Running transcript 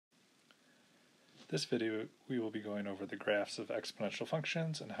This video we will be going over the graphs of exponential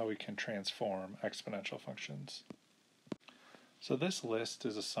functions and how we can transform exponential functions. So this list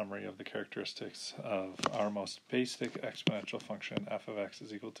is a summary of the characteristics of our most basic exponential function f of x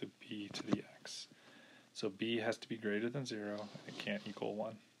is equal to b to the x. So b has to be greater than 0 and it can't equal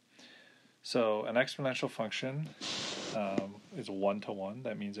 1. So an exponential function is 1-to-1.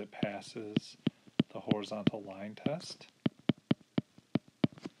 That means it passes the horizontal line test.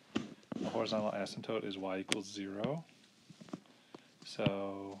 The horizontal asymptote is y equals 0.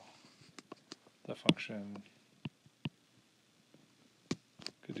 So the function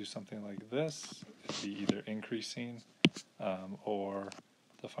could do something like this. It'd be either increasing or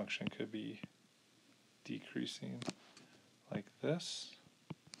the function could be decreasing like this.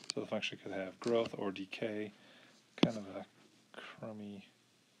 So the function could have growth or decay, kind of a crummy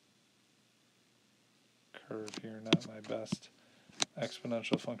curve here, not my best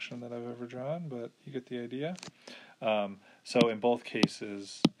exponential function that I've ever drawn, but you get the idea. So in both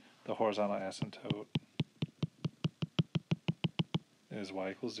cases, the horizontal asymptote is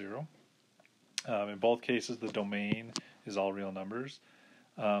y equals 0. In both cases, the domain is all real numbers.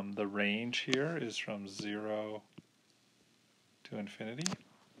 The range here is from 0 to infinity.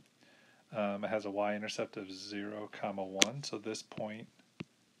 It has a y-intercept of 0, 1. So this point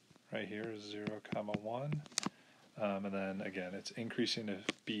right here is 0, 1. And then again, it's increasing if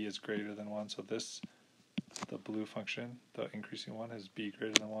b is greater than 1. So this, the blue function, the increasing one is b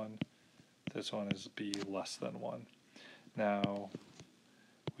greater than 1. This one is b less than 1. Now,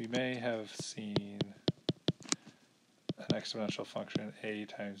 we may have seen an exponential function a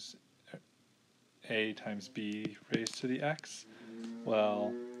times b raised to the x.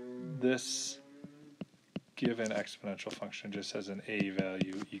 Well, this given exponential function just has an a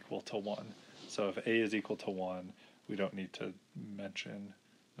value equal to 1. So if a is equal to 1, we don't need to mention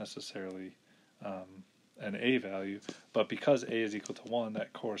necessarily an a value, but because a is equal to 1,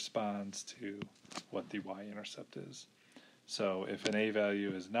 that corresponds to what the y-intercept is. So if an a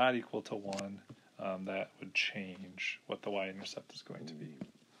value is not equal to 1, that would change what the y-intercept is going to be.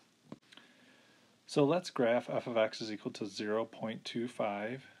 So let's graph f of x is equal to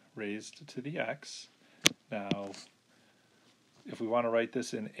 0.25 raised to the x. Now, if we want to write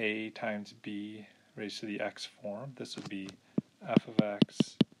this in a times b raised to the x form, this would be f of x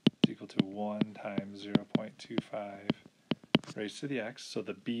is equal to 1 times 0.25 raised to the x. So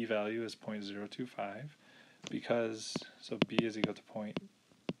the b value is 0.025. So b is equal to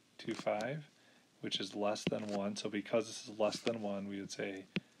 0.25, which is less than 1. So because this is less than 1, we would say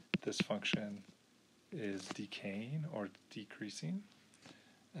this function is decaying or decreasing.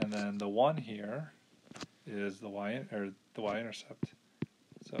 And then the 1 here is the y-intercept.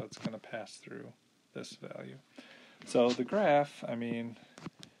 So it's going to pass through this value. So the graph, I mean,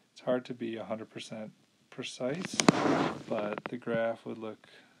 it's hard to be 100% precise, but the graph would look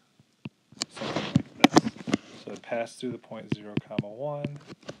something like this. So it passed through the point 0, 1,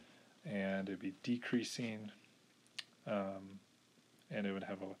 and it'd be decreasing, and it would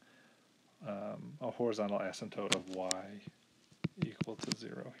have a horizontal asymptote of y equal to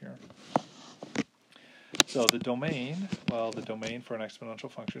 0 here. So the domain, well, the domain for an exponential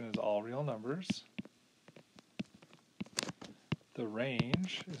function is all real numbers. The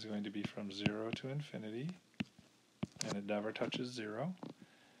range is going to be from 0 to infinity, and it never touches 0.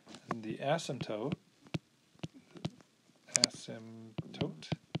 And the asymptote,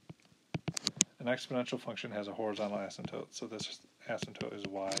 an exponential function has a horizontal asymptote, so this asymptote is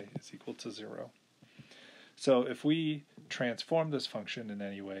y is equal to 0. So if we transform this function in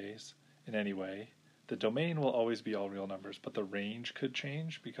any way, the domain will always be all real numbers, but the range could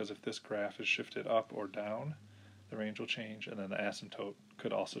change because if this graph is shifted up or down, the range will change, and then the asymptote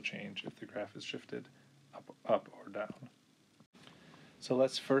could also change if the graph is shifted up or down. So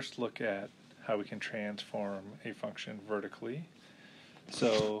let's first look at how we can transform a function vertically.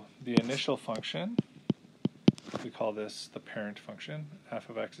 So the initial function, we call this the parent function. F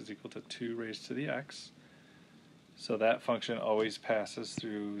of x is equal to 2 raised to the x. So that function always passes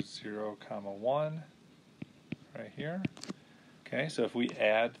through 0, 1 right here. Okay, so if we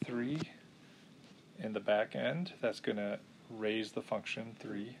add 3 in the back end, that's going to raise the function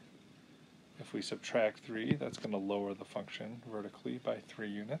 3. If we subtract 3, that's going to lower the function vertically by 3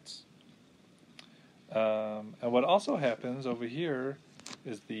 units. And what also happens over here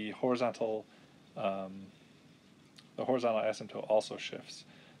is the horizontal asymptote also shifts.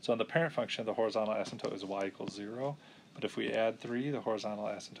 So in the parent function, the horizontal asymptote is y equals 0, but if we add 3, the horizontal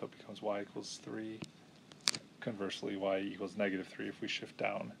asymptote becomes y equals 3. Conversely, y equals negative 3 if we shift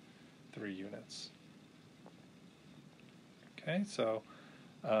down 3 units. Okay, so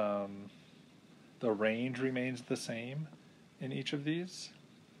the range remains the same in each of these.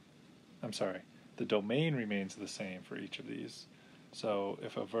 I'm sorry, the domain remains the same for each of these. So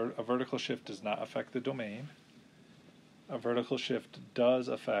if a vertical shift does not affect the domain, a vertical shift does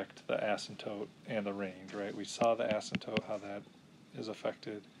affect the asymptote and the range, right? We saw the asymptote, how that is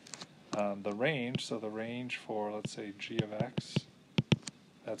affected. The range, so the range for, let's say, g of x,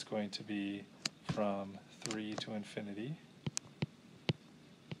 that's going to be from 3 to infinity.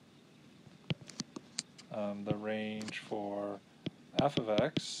 The range for f of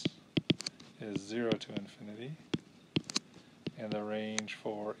x is 0 to infinity. And the range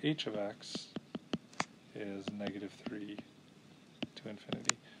for h of x is -3 to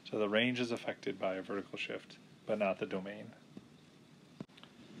infinity. So the range is affected by a vertical shift, but not the domain.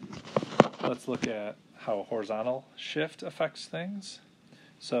 Let's look at how a horizontal shift affects things.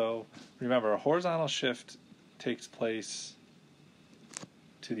 So remember, a horizontal shift takes place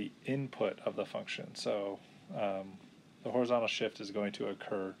to the input of the function. So the horizontal shift is going to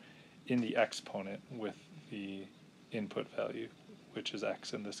occur in the exponent with the input value, which is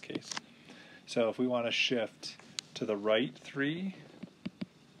x in this case. So if we want to shift to the right 3,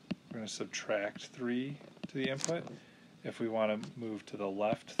 we're going to subtract 3 to the input. If we want to move to the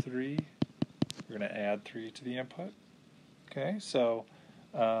left 3, we're going to add 3 to the input. Okay, so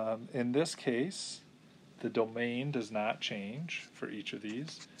in this case, the domain does not change for each of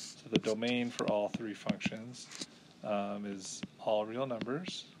these. So the domain for all 3 functions is all real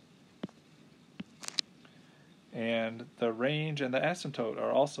numbers. And the range and the asymptote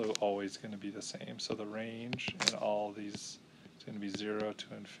are also always going to be the same. So the range in all these is going to be 0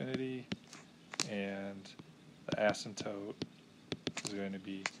 to infinity, and the asymptote is going to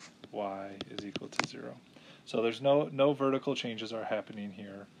be y is equal to 0. So there's no vertical changes are happening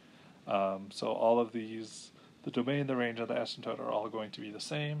here. So all of these, the domain, the range, and the asymptote are all going to be the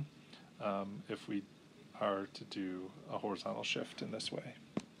same if we are to do a horizontal shift in this way.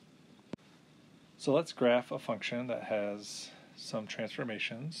 So let's graph a function that has some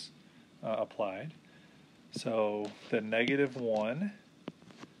transformations applied. So the -1,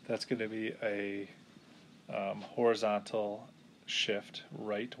 that's going to be a horizontal shift,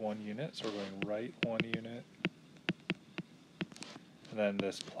 right 1 unit. So we're going right 1 unit. And then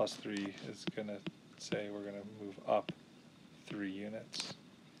this +3 is going to say we're going to move up 3 units.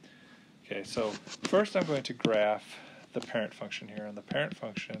 Okay, so first I'm going to graph the parent function here, and the parent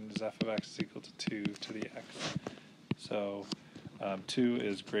function is f of x is equal to 2 to the x. So 2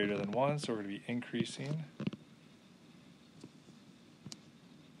 is greater than 1, so we're going to be increasing.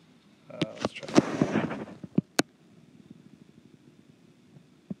 Let's try that.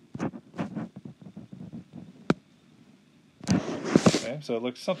 Okay, so it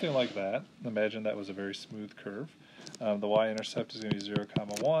looks something like that. Imagine that was a very smooth curve. The y-intercept is going to be 0,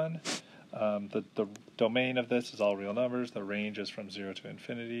 1. The domain of this is all real numbers. The range is from 0 to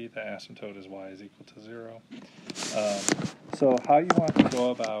infinity. The asymptote is y is equal to 0. So how you want to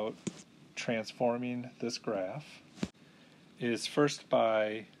go about transforming this graph is first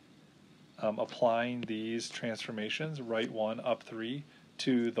by applying these transformations, right 1, up 3,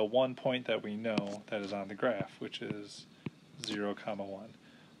 to the one point that we know that is on the graph, which is 0, 1.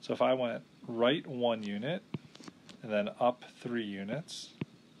 So if I went right 1 unit and then up 3 units,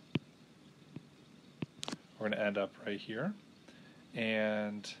 we're going to end up right here.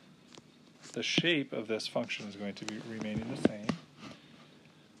 And the shape of this function is going to be remaining the same.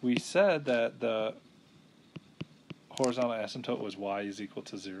 We said that the horizontal asymptote was y is equal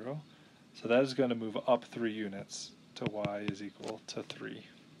to 0. So that is going to move up 3 units to y is equal to 3.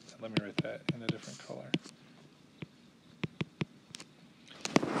 And let me write that in a different color.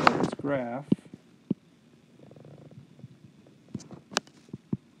 So this graph is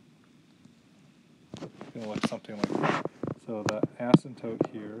going to look something like that. So the asymptote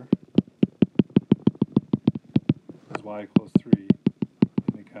here is y equals 3,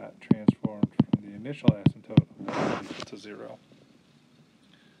 and it got transformed from the initial asymptote of y equal to 0.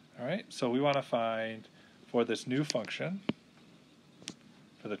 Alright, so we want to find, for this new function,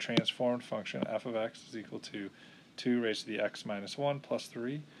 for the transformed function, f of x is equal to 2 raised to the x minus 1 plus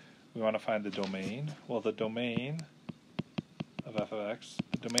 3. We want to find the domain. Well, the domain of f of x,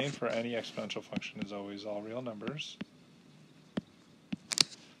 the domain for any exponential function is always all real numbers.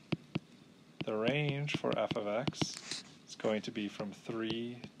 The range for f of x is going to be from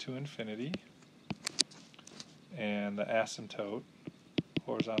 3 to infinity. And the asymptote,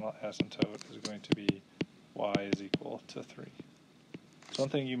 horizontal asymptote, is going to be y is equal to 3. So one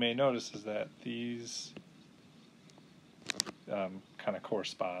thing you may notice is that these kind of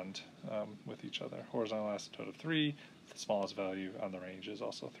correspond with each other. Horizontal asymptote of 3, the smallest value on the range is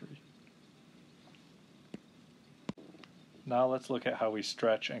also 3. Now let's look at how we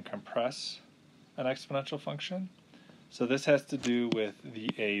stretch and compress an exponential function. So this has to do with the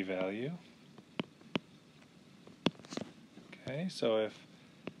a value. Okay, so if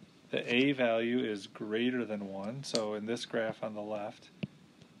the a value is greater than 1, so in this graph on the left,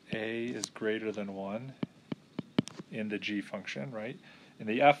 a is greater than 1 in the g function, right? In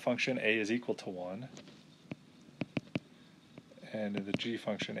the f function, a is equal to 1. And in the g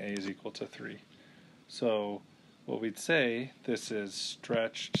function, a is equal to 3. So what we'd say, this is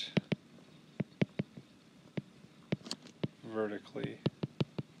stretched vertically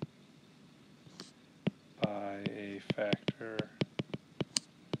by a factor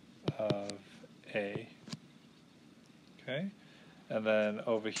of a. Okay? And then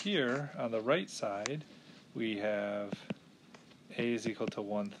over here on the right side, we have a is equal to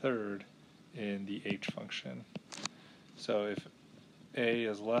 1/3 in the h function. So if a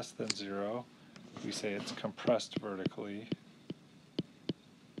is less than 0, we say it's compressed vertically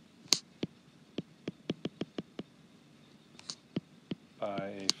by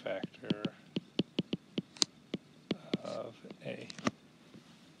a factor of a.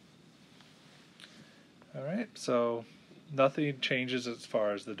 Alright, so nothing changes as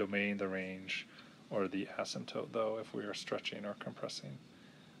far as the domain, the range, or the asymptote, though, if we are stretching or compressing.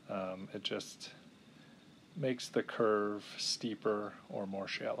 It just makes the curve steeper or more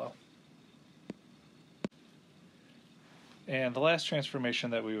shallow. And the last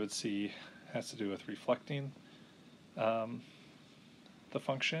transformation that we would see has to do with reflecting the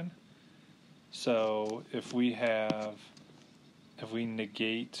function. So if we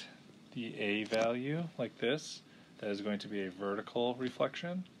negate the a value like this, that is going to be a vertical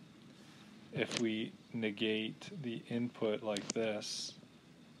reflection. If we negate the input like this,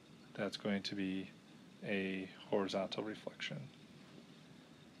 that's going to be a horizontal reflection.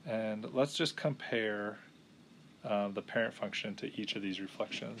 And let's just compare the parent function to each of these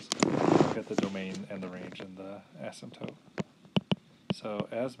reflections. Look at the domain and the range and the asymptote. So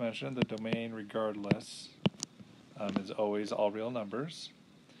as mentioned, the domain regardless is always all real numbers.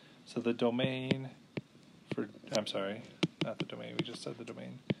 So the domain for, I'm sorry, not the domain, we just said the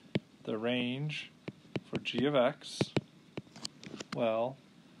domain. The range for g of x, well,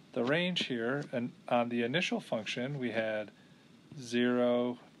 the range here, and on the initial function, we had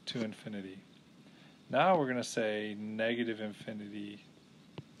 0 to infinity. Now we're going to say negative infinity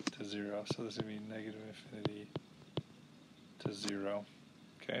to 0. So this would be negative infinity to 0.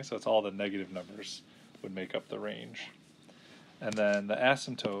 Okay, so it's all the negative numbers would make up the range. And then the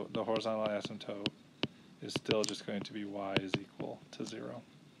asymptote, the horizontal asymptote, is still just going to be y is equal to 0.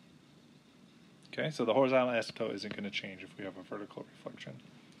 Okay, so the horizontal asymptote isn't going to change if we have a vertical reflection.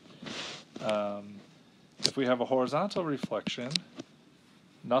 If we have a horizontal reflection,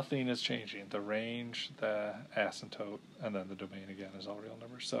 nothing is changing. The range, the asymptote, and then the domain again is all real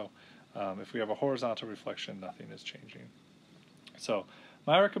numbers. So if we have a horizontal reflection, nothing is changing. So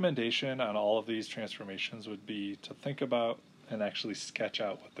my recommendation on all of these transformations would be to think about and actually sketch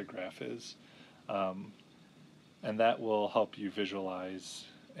out what the graph is. And that will help you visualize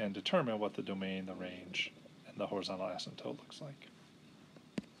and determine what the domain, the range, and the horizontal asymptote looks like.